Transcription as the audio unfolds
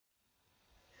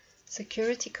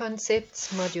Security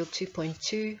Concepts, Module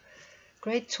 2.2,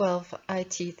 Grade 12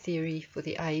 IT Theory for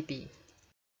the IEB.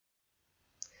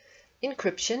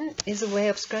 Encryption is a way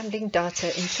of scrambling data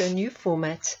into a new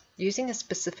format using a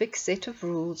specific set of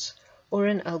rules or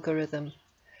an algorithm.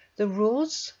 The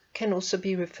rules can also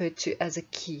be referred to as a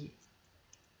key.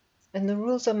 And the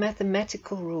rules are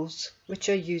mathematical rules which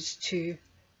are used to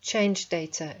change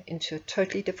data into a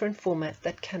totally different format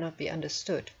that cannot be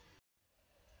understood.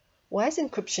 Why is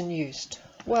encryption used?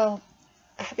 Well,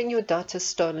 having your data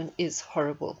stolen is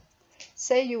horrible.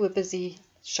 Say you were busy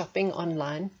shopping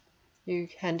online, you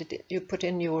put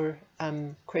in your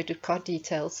credit card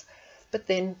details, but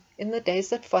then in the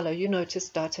days that follow you notice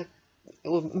data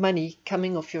or money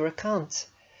coming off your account,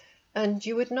 and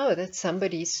you would know that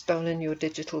somebody's stolen your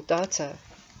digital data.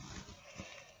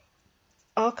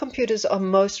 Our computers are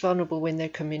most vulnerable when they're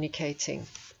communicating.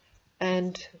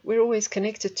 And we're always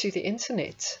connected to the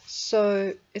internet,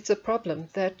 so it's a problem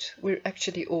that we're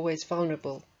actually always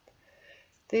vulnerable.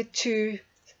 There are two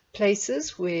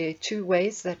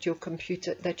ways that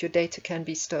your data can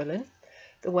be stolen.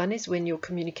 The one is when your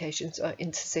communications are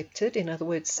intercepted. In other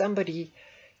words, somebody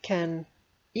can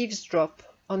eavesdrop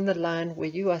on the line where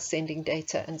you are sending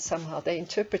data, and somehow they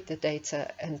interpret the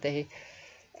data and they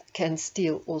can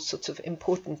steal all sorts of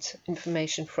important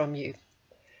information from you.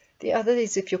 The other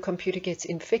is if your computer gets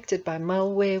infected by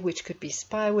malware, which could be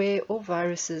spyware or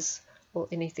viruses or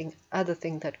other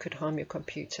thing that could harm your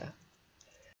computer.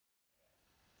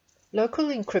 Local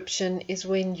encryption is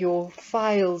when your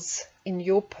files in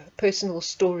your personal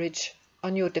storage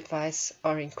on your device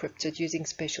are encrypted using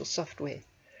special software.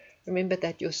 Remember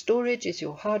that your storage is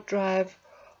your hard drive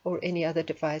or any other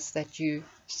device that you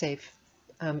save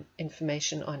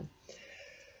information on.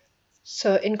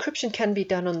 So encryption can be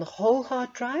done on the whole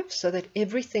hard drive so that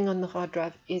everything on the hard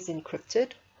drive is encrypted,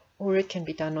 or it can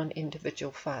be done on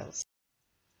individual files.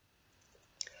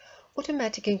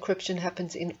 Automatic encryption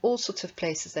happens in all sorts of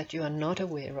places that you are not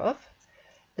aware of.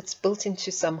 It's built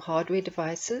into some hardware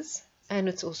devices, and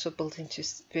it's also built into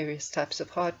various types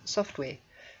of software.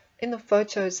 In the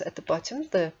photos at the bottom,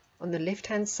 on the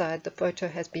left-hand side, the photo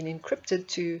has been encrypted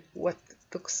to what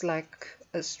looks like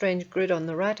a strange grid on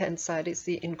the right-hand side is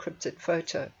the encrypted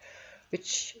photo,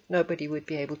 which nobody would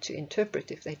be able to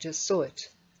interpret if they just saw it.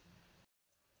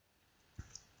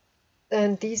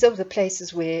 And these are the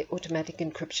places where automatic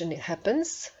encryption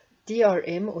happens.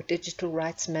 DRM, or Digital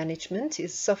Rights Management,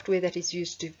 is software that is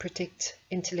used to protect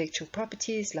intellectual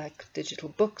properties like digital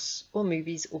books or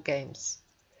movies or games.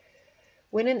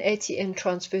 When an ATM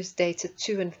transfers data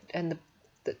to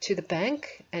the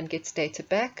bank and gets data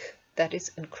back, that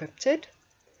is encrypted.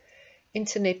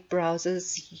 Internet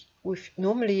browsers,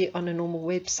 normally on a normal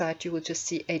website you will just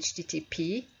see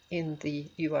HTTP in the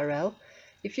URL.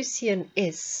 If you see an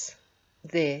S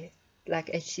there, like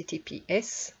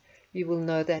HTTPS, you will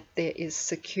know that there is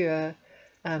secure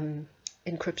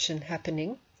encryption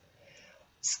happening.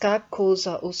 Skype calls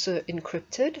are also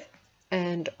encrypted,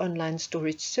 and online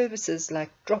storage services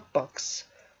like Dropbox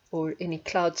or any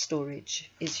cloud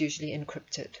storage is usually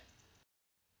encrypted.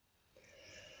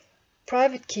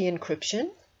 Private key encryption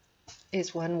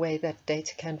is one way that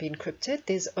data can be encrypted.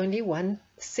 There's only one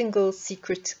single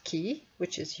secret key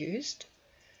which is used.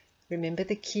 Remember,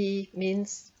 the key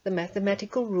means the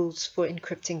mathematical rules for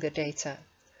encrypting the data.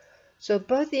 So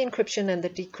both the encryption and the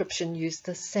decryption use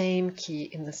the same key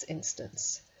in this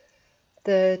instance.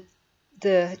 The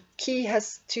key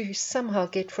has to somehow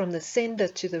get from the sender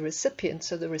to the recipient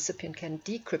so the recipient can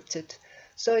decrypt it.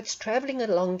 So it's traveling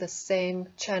along the same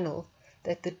channel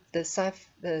that the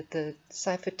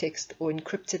ciphertext or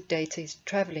encrypted data is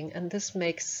traveling, and this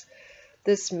makes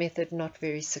this method not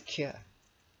very secure.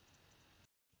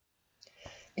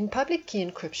 In public key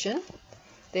encryption,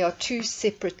 there are two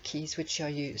separate keys which are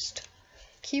used.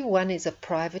 Key 1 is a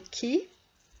private key,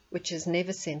 which is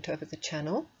never sent over the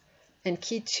channel, and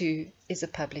key 2 is a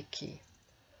public key.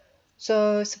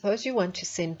 So suppose you want to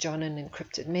send John an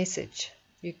encrypted message.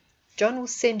 John will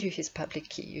send you his public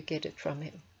key, you get it from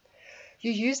him.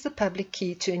 You use the public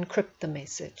key to encrypt the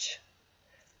message,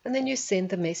 and then you send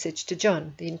the message to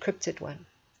John, the encrypted one.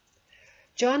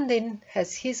 John then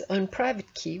has his own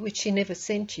private key, which he never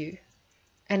sent you,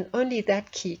 and only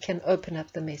that key can open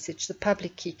up the message. The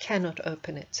public key cannot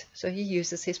open it, so he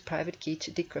uses his private key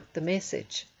to decrypt the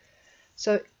message.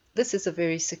 So this is a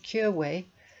very secure way,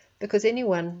 because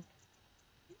anyone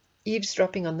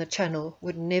eavesdropping on the channel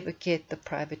would never get the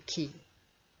private key,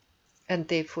 and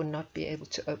therefore not be able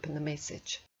to open the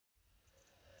message.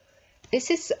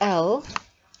 SSL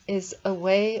is a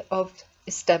way of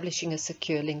establishing a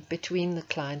secure link between the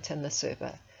client and the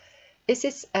server.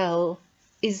 SSL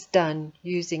is done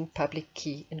using public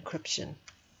key encryption,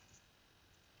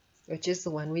 which is the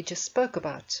one we just spoke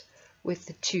about with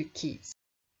the 2 keys.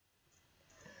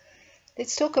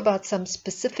 Let's talk about some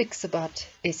specifics about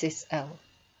SSL.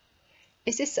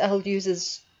 SSL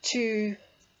uses 2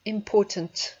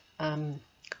 important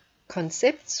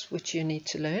concepts which you need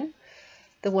to learn.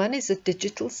 The one is a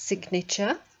digital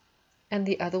signature and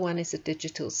the other one is a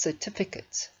digital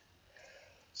certificate.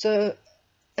 So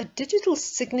a digital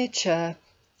signature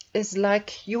is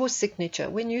like your signature.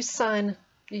 When you sign,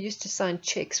 you used to sign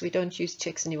checks, we don't use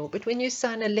checks anymore, but when you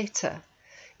sign a letter,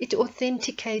 it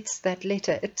authenticates that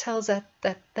letter. It tells that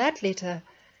that letter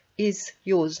is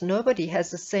yours. Nobody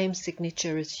has the same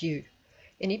signature as you.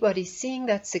 Anybody seeing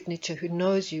that signature who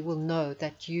knows you will know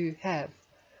that you have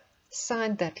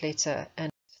signed that letter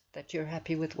and that you're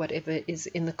happy with whatever is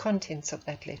in the contents of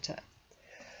that letter.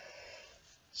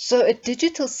 So a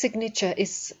digital signature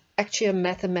is actually a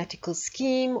mathematical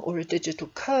scheme or a digital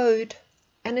code,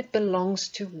 and it belongs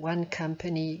to one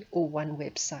company or one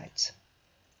website.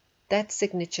 That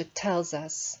signature tells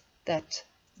us that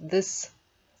this,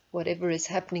 whatever is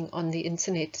happening on the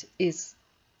internet, is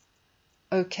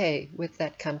okay with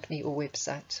that company or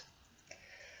website.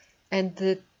 And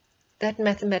that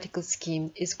mathematical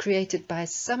scheme is created by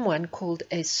someone called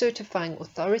a certifying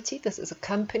authority. This is a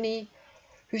company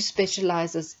who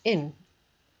specializes in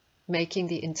making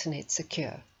the internet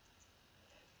secure.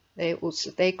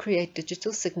 They create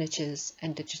digital signatures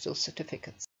and digital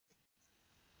certificates.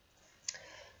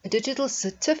 A digital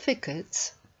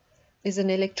certificate is an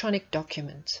electronic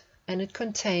document, and it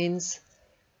contains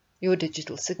your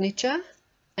digital signature,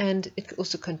 and it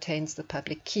also contains the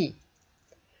public key.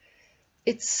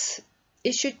 It's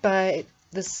issued by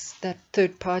that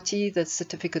third party, the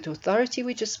certificate authority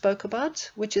we just spoke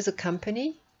about, which is a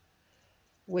company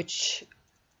which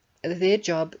their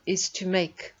job is to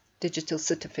make digital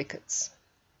certificates.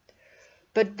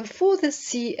 But before the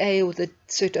CA or the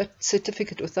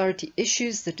certificate authority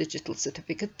issues the digital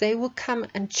certificate, they will come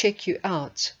and check you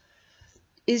out.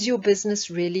 Is your business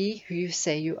really who you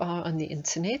say you are on the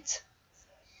internet?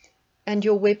 And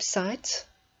your website,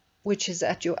 which is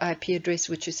at your IP address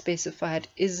which is specified,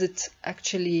 is it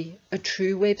actually a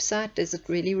true website? Does it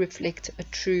really reflect a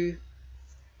true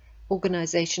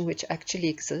organization which actually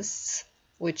exists,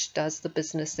 which does the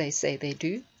business they say they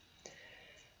do?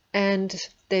 And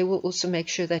they will also make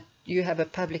sure that you have a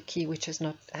public key which has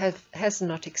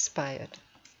not expired.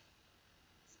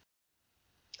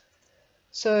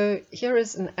 So here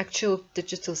is an actual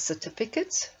digital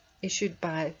certificate issued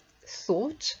by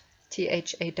Thawte,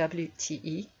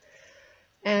 T-H-A-W-T-E,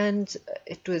 and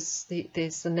there's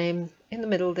the name in the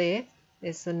middle there.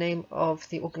 There's the name of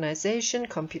the organization,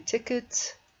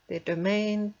 CompuTicket, their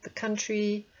domain, the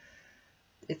country,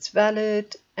 it's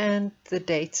valid, and the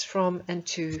dates from and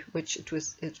to which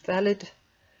it's valid.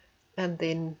 And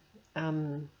then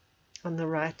on the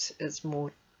right is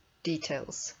more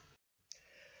details.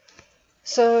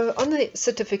 So on the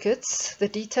certificates, the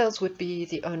details would be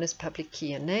the owner's public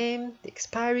key and name, the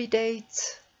expiry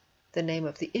date, the name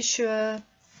of the issuer,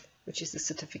 which is the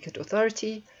certificate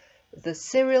authority, the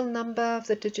serial number of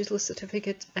the digital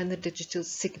certificate, and the digital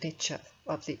signature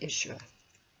of the issuer.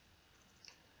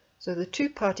 So the 2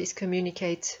 parties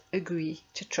communicate, agree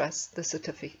to trust the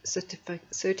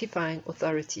certifying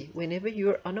authority. Whenever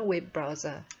you're on a web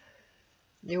browser,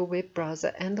 your web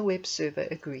browser and the web server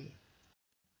agree.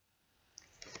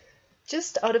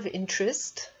 Just out of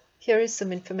interest, here is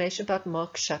some information about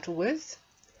Mark Shuttleworth,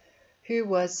 who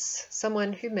was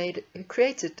someone who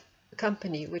created a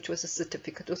company which was a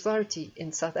certificate authority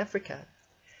in South Africa.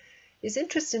 His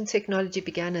interest in technology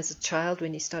began as a child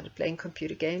when he started playing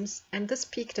computer games, and this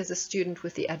peaked as a student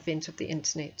with the advent of the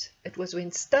internet. It was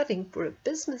when studying for a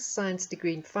business science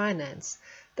degree in finance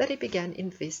that he began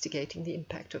investigating the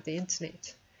impact of the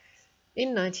internet.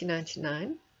 In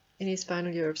 1999, in his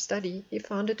final year of study, he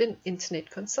founded an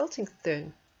internet consulting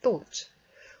firm, Thawte,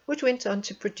 which went on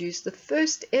to produce the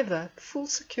first ever full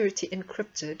security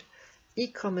encrypted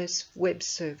e-commerce web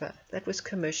server that was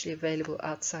commercially available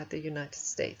outside the United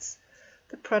States.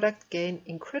 The product gained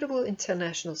incredible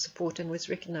international support and was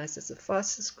recognized as the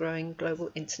fastest growing global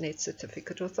internet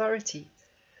certificate authority,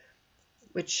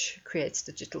 which creates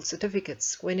digital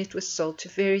certificates, when it was sold to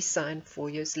VeriSign 4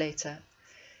 years later.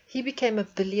 He became a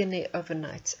billionaire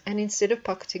overnight, and instead of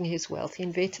pocketing his wealth, he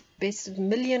invested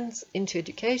millions into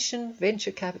education,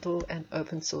 venture capital, and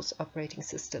open source operating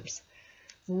systems.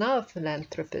 Now a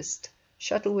philanthropist,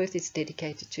 Shuttleworth is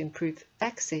dedicated to improve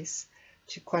access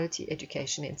to quality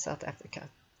education in South Africa.